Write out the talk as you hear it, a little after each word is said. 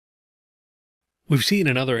We've seen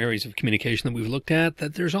in other areas of communication that we've looked at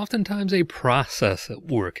that there's oftentimes a process at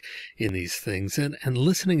work in these things, and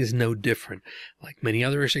listening is no different. Like many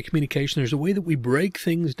other areas of communication, there's a way that we break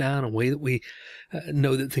things down, a way that we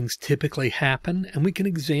know that things typically happen, and we can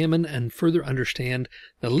examine and further understand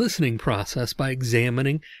the listening process by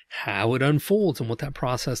examining how it unfolds and what that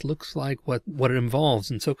process looks like, what it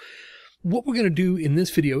involves. And so what we're going to do in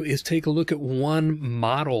this video is take a look at one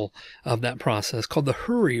model of that process called the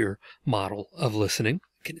H.U.R.I.E.R model of listening.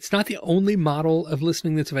 It's not the only model of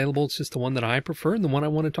listening that's available. It's just the one that I prefer and the one I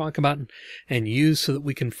want to talk about and use so that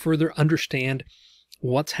we can further understand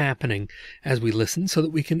what's happening as we listen so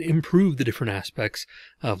that we can improve the different aspects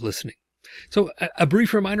of listening. So a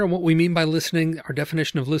brief reminder on what we mean by listening. Our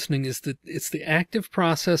definition of listening is that it's the active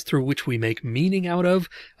process through which we make meaning out of,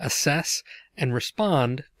 assess, and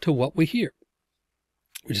respond to what we hear.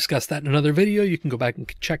 We discussed that in another video. You can go back and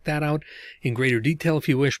check that out in greater detail if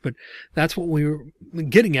you wish, but that's what we were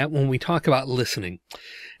getting at when we talk about listening.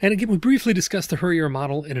 And again, we briefly discussed the H.U.R.I.E.R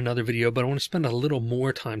model in another video, but I want to spend a little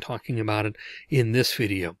more time talking about it in this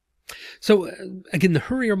video. So again, the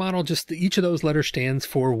H.U.R.I.E.R model, just each of those letters stands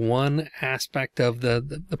for one aspect of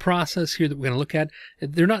the process here that we're going to look at.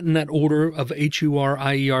 They're not in that order of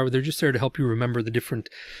H.U.R.I.E.R. They're just there to help you remember the different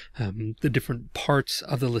parts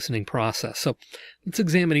of the listening process. So let's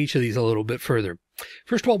examine each of these a little bit further.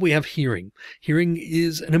 First of all, we have hearing. Hearing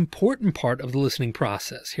is an important part of the listening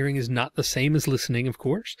process. Hearing is not the same as listening, of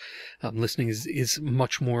course. Listening is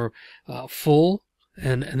much more full.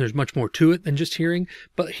 And there's much more to it than just hearing,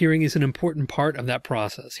 but hearing is an important part of that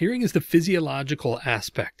process. Hearing is the physiological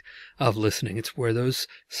aspect of listening. It's where those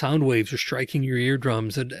sound waves are striking your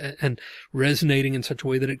eardrums and resonating in such a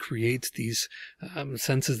way that it creates these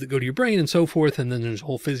senses that go to your brain and so forth. And then there's a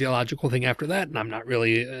whole physiological thing after that. And I'm not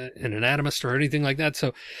really an anatomist or anything like that.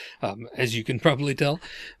 So as you can probably tell,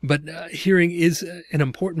 but hearing is an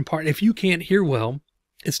important part. If you can't hear well,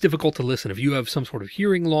 it's difficult to listen. If you have some sort of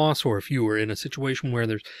hearing loss, or if you are in a situation where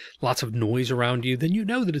there's lots of noise around you, then you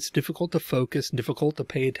know that it's difficult to focus, difficult to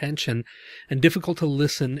pay attention, and difficult to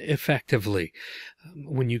listen effectively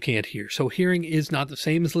when you can't hear. So hearing is not the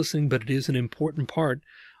same as listening, but it is an important part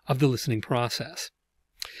of the listening process.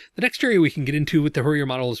 The next area we can get into with the H.U.R.I.E.R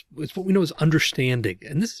model is what we know as understanding.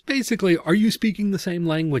 And this is basically, are you speaking the same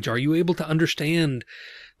language? Are you able to understand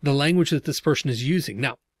the language that this person is using?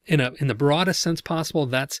 Now, in the broadest sense possible,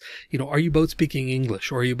 that's, are you both speaking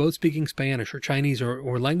English, or are you both speaking Spanish or Chinese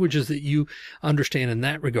or languages that you understand in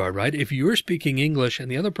that regard, right? If you're speaking English and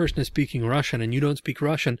the other person is speaking Russian and you don't speak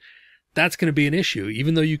Russian, that's going to be an issue.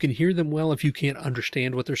 Even though you can hear them well, if you can't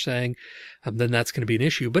understand what they're saying, then that's going to be an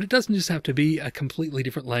issue. But it doesn't just have to be a completely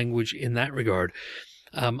different language in that regard.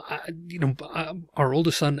 Our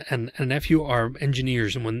oldest son and nephew are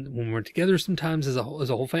engineers, and when we're together sometimes as a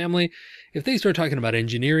whole family, if they start talking about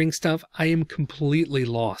engineering stuff, I am completely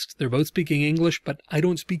lost. They're both speaking English, but I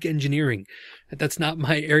don't speak engineering. That's not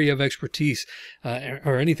my area of expertise,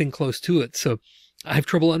 or anything close to it. So I have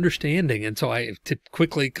trouble understanding. And so I have to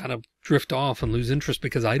quickly kind of drift off and lose interest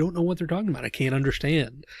because I don't know what they're talking about. I can't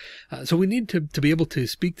understand. So we need to be able to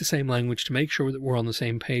speak the same language to make sure that we're on the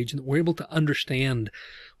same page and that we're able to understand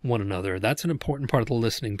one another. That's an important part of the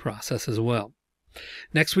listening process as well.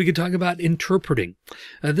 Next, we could talk about interpreting.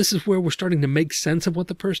 This is where we're starting to make sense of what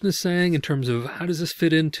the person is saying in terms of how does this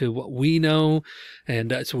fit into what we know.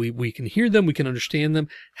 And so we can hear them, we can understand them.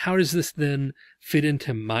 How does this then fit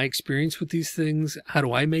into my experience with these things? How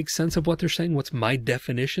do I make sense of what they're saying? What's my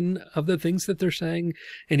definition of the things that they're saying?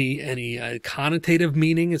 Any connotative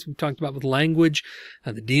meaning, as we've talked about with language,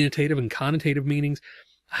 the denotative and connotative meanings.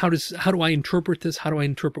 How do I interpret this? How do I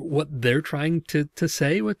interpret what they're trying to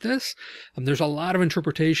say with this? There's a lot of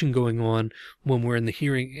interpretation going on when we're in the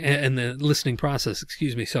hearing and the listening process,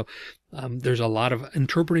 excuse me. So there's a lot of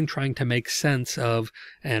interpreting, trying to make sense of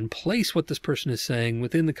and place what this person is saying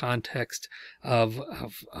within the context of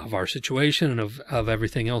our situation and of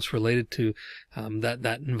everything else related to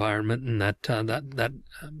that environment and that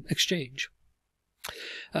exchange.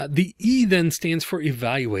 The E then stands for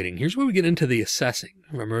evaluating. Here's where we get into the assessing.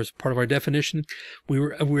 Remember, as part of our definition,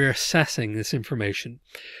 we're assessing this information.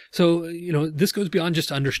 So, this goes beyond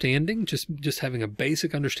just understanding, just having a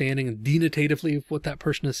basic understanding and denotatively of what that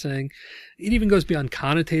person is saying. It even goes beyond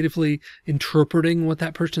connotatively interpreting what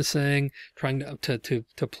that person is saying, trying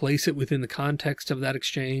to place it within the context of that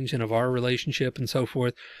exchange and of our relationship and so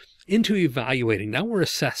forth. into evaluating. Now we're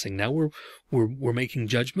assessing. Now we're making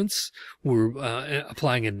judgments. We're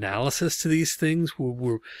applying analysis to these things.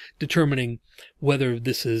 We're determining whether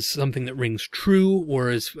this is something that rings true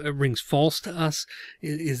or rings false to us.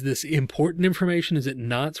 Is this important information? Is it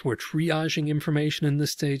not? So we're triaging information in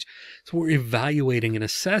this stage. So we're evaluating and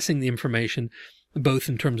assessing the information, both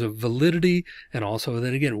in terms of validity and also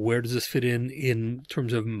then again, where does this fit in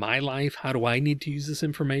terms of my life? How do I need to use this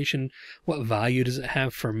information? What value does it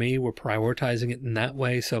have for me? We're prioritizing it in that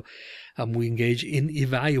way. So we engage in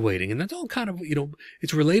evaluating, and that's all kind of,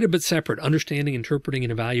 it's related but separate. Understanding, interpreting,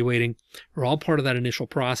 and evaluating are all part of that initial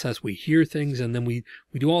process. We hear things and then we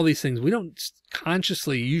do all these things. We don't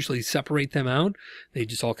consciously usually separate them out. They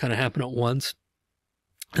just all kind of happen at once.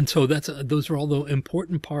 And so those are all the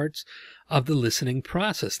important parts of the listening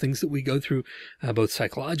process, things that we go through both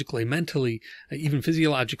psychologically, mentally, even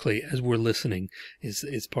physiologically as we're listening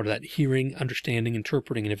is part of that hearing, understanding,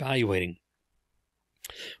 interpreting, and evaluating.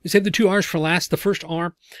 We save the 2 R's for last. The first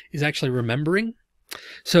R is actually remembering.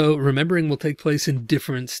 So remembering will take place in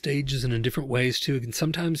different stages and in different ways too. And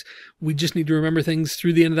sometimes we just need to remember things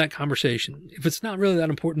through the end of that conversation. If it's not really that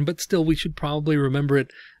important, but still we should probably remember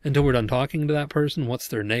it until we're done talking to that person. What's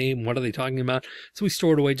their name? What are they talking about? So we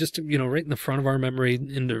store it away just to, right in the front of our memory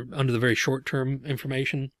under the very short-term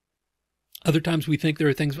information. Other times we think there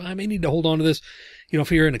are things, I may need to hold on to this.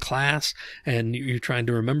 If you're in a class and you're trying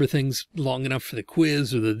to remember things long enough for the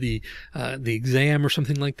quiz or the exam or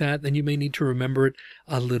something like that, then you may need to remember it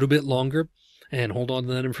a little bit longer and hold on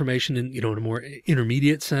to that information in a more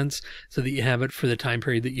intermediate sense so that you have it for the time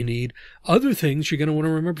period that you need. Other things you're going to want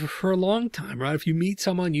to remember for a long time, right? If you meet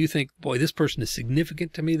someone, you think, boy, this person is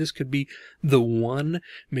significant to me. This could be the one.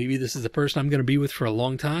 Maybe this is the person I'm going to be with for a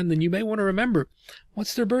long time. Then you may want to remember,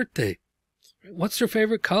 what's their birthday? What's their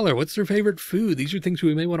favorite color? What's their favorite food? These are things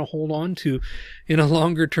we may want to hold on to in a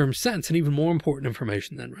longer term sense, and even more important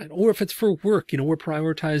information then, right? Or if it's for work, we're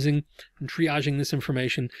prioritizing and triaging this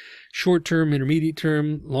information, short term, intermediate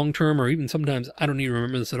term, long term, or even sometimes I don't need to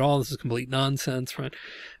remember this at all. This is complete nonsense, right?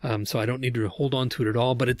 So I don't need to hold on to it at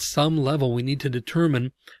all. But at some level, we need to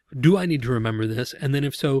determine, do I need to remember this? And then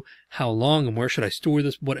if so, how long and where should I store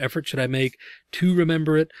this? What effort should I make to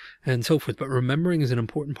remember it and so forth? But remembering is an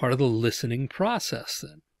important part of the listening process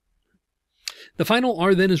then. The final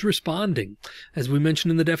R then is responding. As we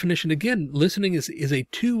mentioned in the definition, again, listening is a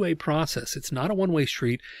two-way process. It's not a one-way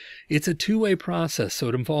street. It's a two-way process. So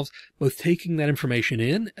it involves both taking that information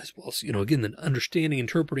in as well as, again, then understanding,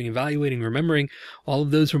 interpreting, evaluating, remembering. All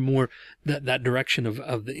of those are more that direction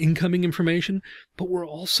of the incoming information. But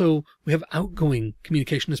we have outgoing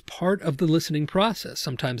communication as part of the listening process.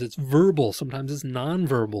 Sometimes it's verbal. Sometimes it's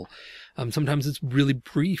nonverbal. Sometimes it's really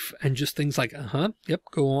brief and just things like, yep,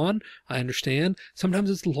 go on, I understand.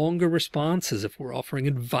 Sometimes it's longer responses. If we're offering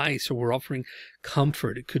advice or we're offering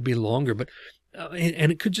comfort, it could be longer, but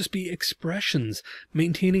and it could just be expressions,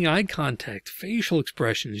 maintaining eye contact, facial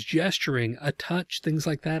expressions, gesturing, a touch, things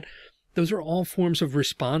like that. Those are all forms of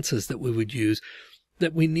responses that we would use,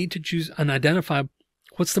 that we need to choose and identify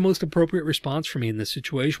what's the most appropriate response for me in this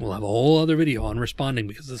situation. We'll have a whole other video on responding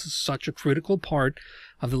because this is such a critical part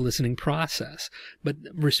of the listening process. But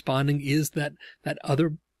responding is that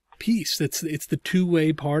other piece. It's the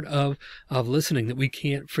two-way part of listening that we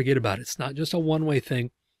can't forget about. It's not just a one-way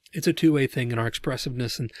thing. It's a two-way thing, and our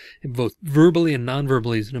expressiveness and both verbally and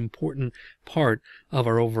non-verbally is an important part of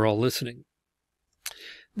our overall listening.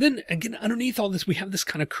 Then again, underneath all this, we have this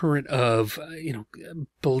kind of current of,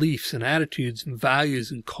 beliefs and attitudes and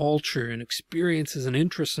values and culture and experiences and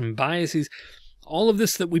interests and biases. All of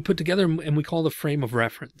this that we put together and we call the frame of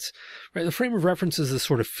reference, right? The frame of reference is this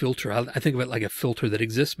sort of filter. I think of it like a filter that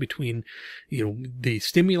exists between, the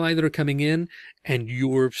stimuli that are coming in and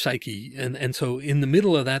your psyche. And so in the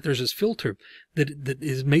middle of that, there's this filter that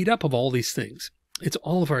is made up of all these things. It's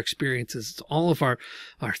all of our experiences. It's all of our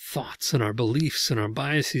thoughts and our beliefs and our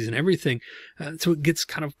biases and everything. So it gets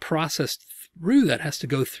kind of processed through that, has to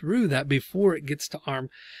go through that before it gets to our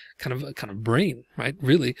kind of brain, right?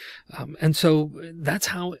 Really. And so that's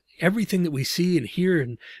how everything that we see and hear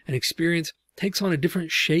and experience takes on a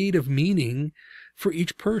different shade of meaning for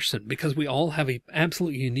each person, because we all have a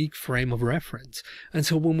absolutely unique frame of reference. And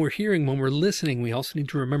so when we're listening, we also need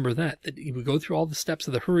to remember that we go through all the steps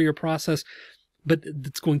of the H.U.R.I.E.R process, but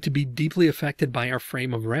it's going to be deeply affected by our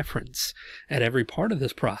frame of reference at every part of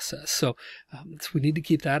this process. So we need to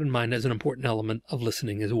keep that in mind as an important element of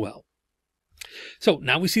listening as well. So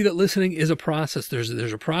now we see that listening is a process. There's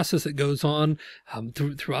a process that goes on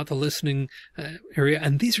throughout the listening area.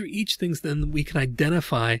 And these are each things then that we can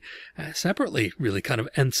identify separately, really kind of,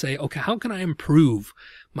 and say, okay, how can I improve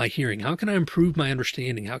my hearing? How can I improve my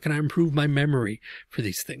understanding? How can I improve my memory for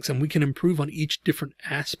these things? And we can improve on each different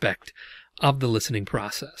aspect of the listening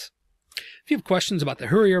process. If you have questions about the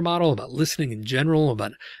H.U.R.I.E.R model, about listening in general,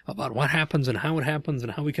 about what happens and how it happens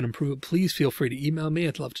and how we can improve it, please feel free to email me.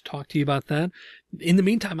 I'd love to talk to you about that. In the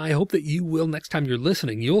meantime, I hope that you will, next time you're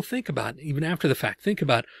listening, you'll think about, even after the fact, think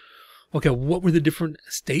about, okay, what were the different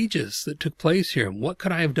stages that took place here? And what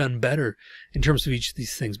could I have done better in terms of each of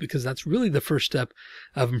these things? Because that's really the first step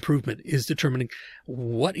of improvement, is determining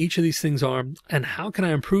what each of these things are and how can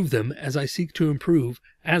I improve them as I seek to improve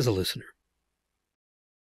as a listener.